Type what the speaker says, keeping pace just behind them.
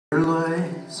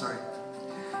Sorry.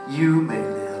 You may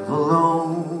live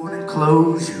alone and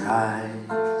close your eyes.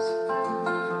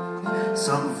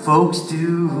 Some folks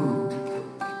do.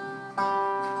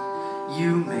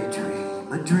 You may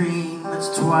dream a dream that's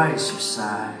twice your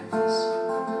size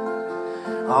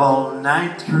all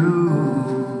night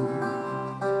through.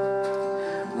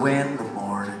 When the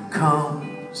morning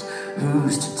comes,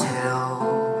 who's to tell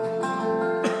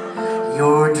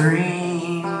your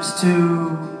dreams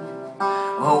to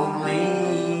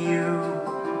only you?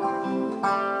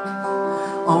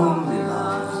 Only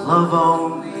love, love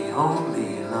only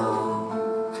love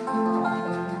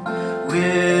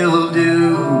will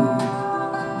do.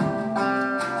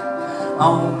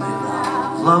 Only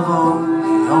love, love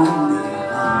only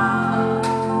love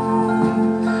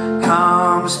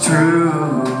comes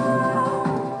true.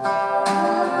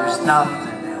 There's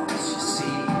nothing else, you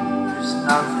see, there's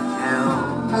nothing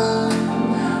else.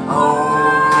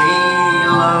 Only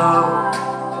love,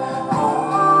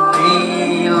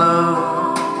 only love.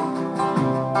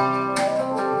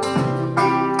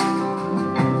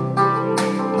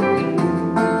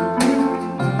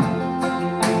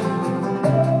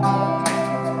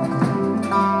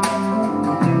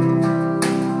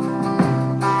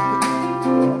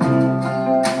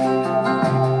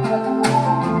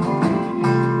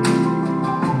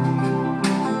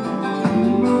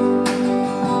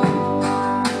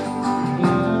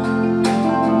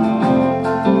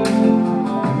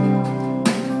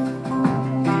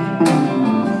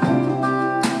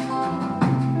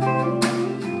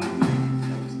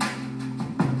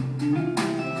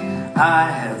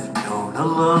 I have known a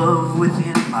love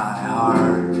within my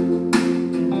heart,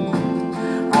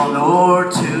 one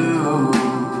or two,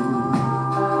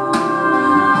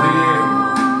 where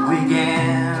one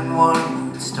began,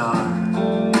 one would start.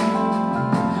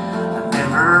 I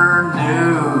never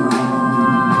knew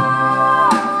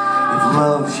if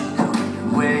love should come your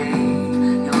way,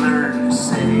 you learn to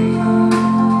say,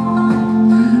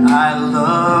 I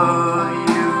love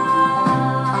you,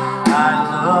 I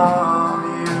love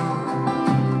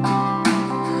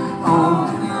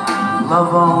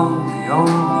love only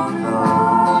love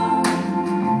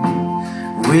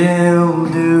will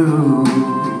do.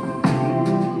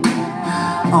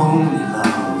 Only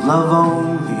love, love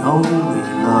only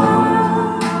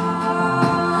love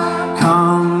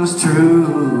comes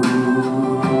true.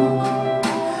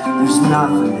 There's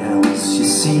nothing else, you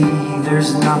see,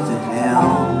 there's nothing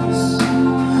else.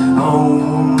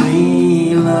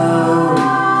 Only love,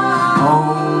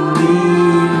 only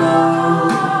love.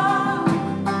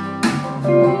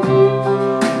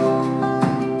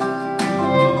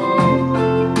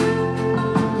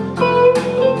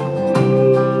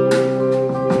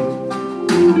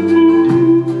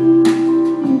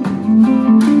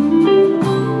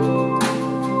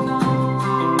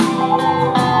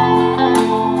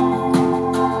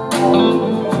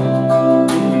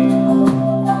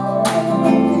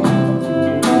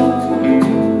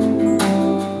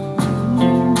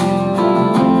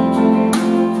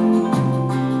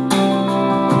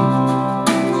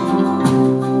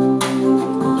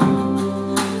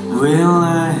 Well,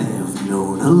 I have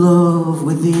known a love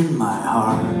within my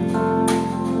heart,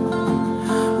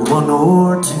 one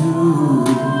or two,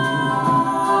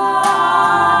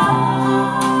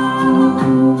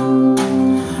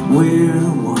 where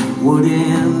one would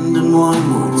end and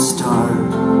one would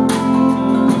start.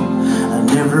 I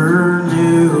never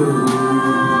knew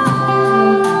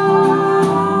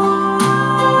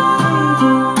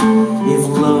if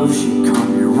love should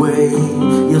come your way,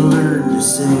 you learn to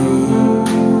say,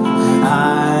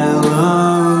 I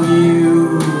love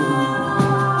you.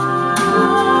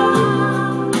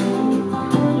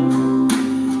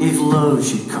 If love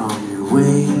should come your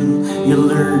way, you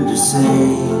learn to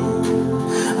say,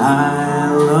 I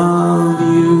love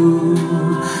you,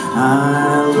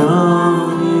 I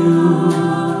love you.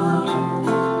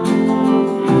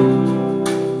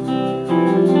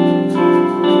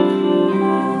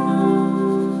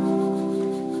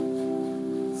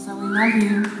 So we love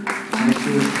you. Thank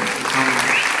you.